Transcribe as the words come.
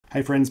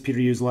Hi friends, Peter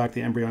Uselak,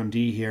 the Embryo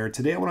MD here.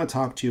 Today I want to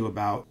talk to you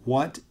about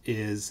what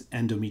is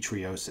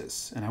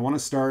endometriosis. And I want to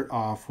start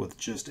off with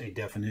just a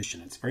definition.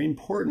 It's very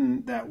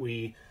important that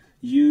we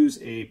use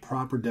a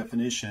proper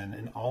definition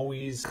and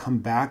always come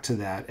back to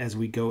that as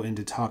we go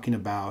into talking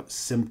about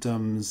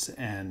symptoms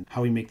and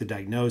how we make the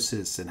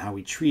diagnosis and how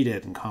we treat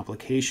it and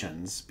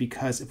complications.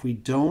 Because if we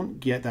don't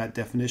get that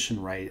definition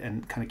right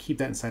and kind of keep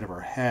that inside of our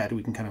head,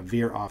 we can kind of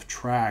veer off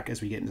track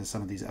as we get into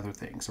some of these other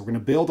things. So we're going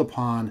to build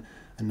upon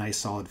a nice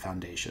solid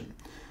foundation.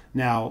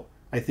 Now,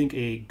 I think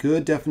a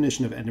good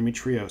definition of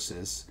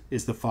endometriosis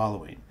is the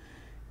following.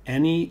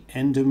 Any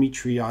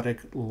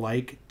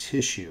endometriotic-like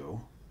tissue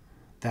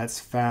that's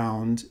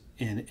found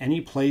in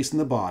any place in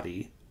the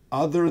body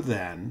other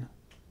than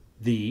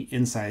the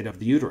inside of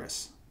the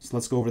uterus. So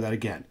let's go over that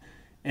again.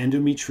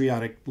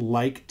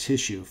 Endometriotic-like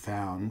tissue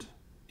found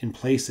in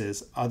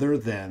places other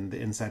than the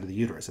inside of the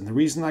uterus. And the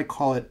reason I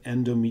call it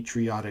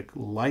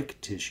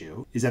endometriotic-like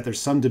tissue is that there's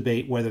some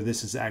debate whether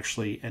this is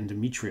actually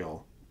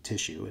endometrial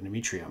tissue,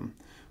 endometrium,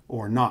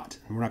 or not.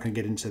 And we're not going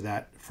to get into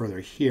that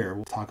further here.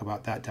 We'll talk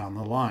about that down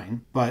the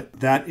line. But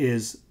that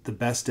is the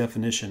best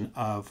definition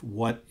of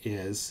what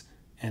is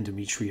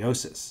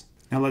endometriosis.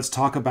 Now let's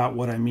talk about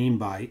what I mean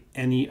by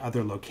any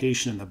other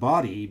location in the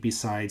body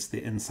besides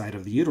the inside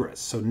of the uterus.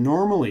 So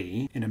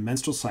normally in a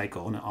menstrual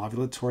cycle, in an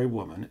ovulatory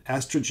woman,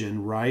 estrogen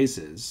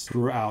rises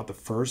throughout the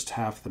first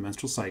half of the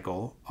menstrual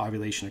cycle,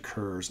 ovulation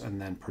occurs,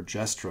 and then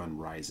progesterone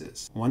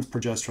rises. Once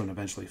progesterone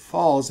eventually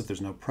falls, if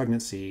there's no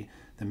pregnancy,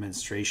 then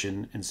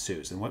menstruation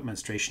ensues. And what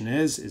menstruation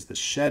is the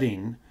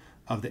shedding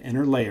of the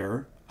inner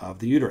layer of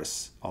the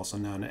uterus, also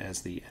known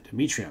as the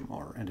endometrium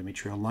or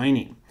endometrial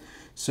lining.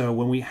 So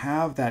when we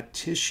have that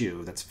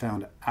tissue that's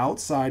found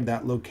outside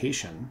that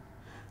location,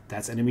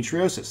 that's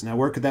endometriosis. Now,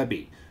 where could that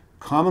be?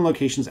 Common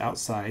locations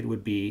outside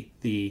would be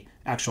the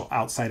actual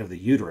outside of the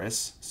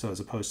uterus, so as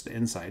opposed to the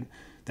inside,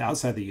 the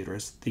outside of the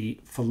uterus, the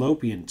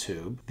fallopian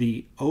tube,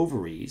 the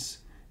ovaries,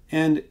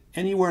 and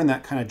anywhere in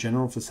that kind of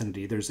general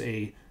vicinity, there's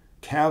a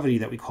cavity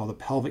that we call the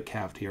pelvic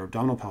cavity or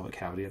abdominal pelvic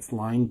cavity. It's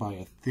lined by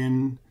a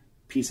thin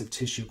piece of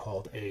tissue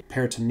called a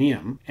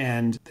peritoneum,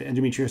 and the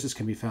endometriosis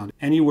can be found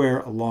anywhere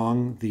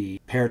along the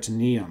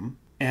peritoneum,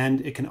 and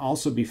it can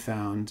also be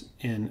found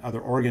in other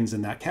organs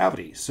in that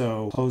cavity.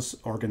 So close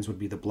organs would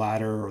be the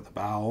bladder or the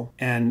bowel,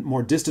 and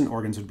more distant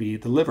organs would be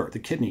the liver, the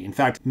kidney. In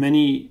fact,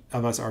 many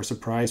of us are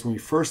surprised when we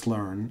first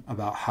learn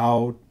about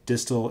how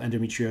distal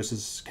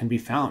endometriosis can be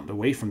found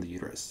away from the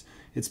uterus.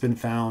 It's been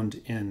found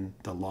in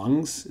the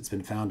lungs, it's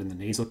been found in the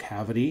nasal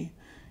cavity,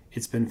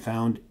 it's been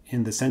found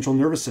in the central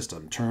nervous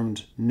system,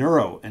 termed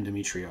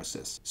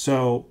neuroendometriosis.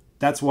 So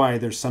that's why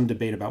there's some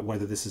debate about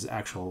whether this is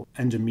actual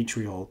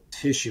endometrial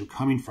tissue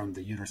coming from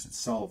the uterus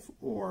itself,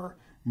 or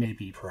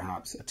maybe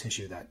perhaps a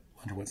tissue that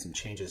underwent some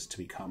changes to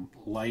become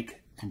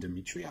like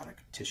endometriotic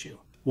tissue.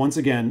 Once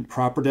again,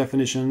 proper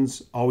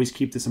definitions, always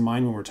keep this in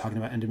mind when we're talking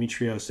about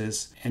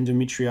endometriosis.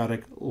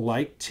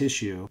 Endometriotic-like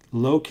tissue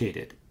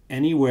located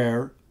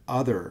anywhere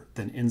other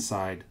than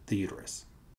inside the uterus.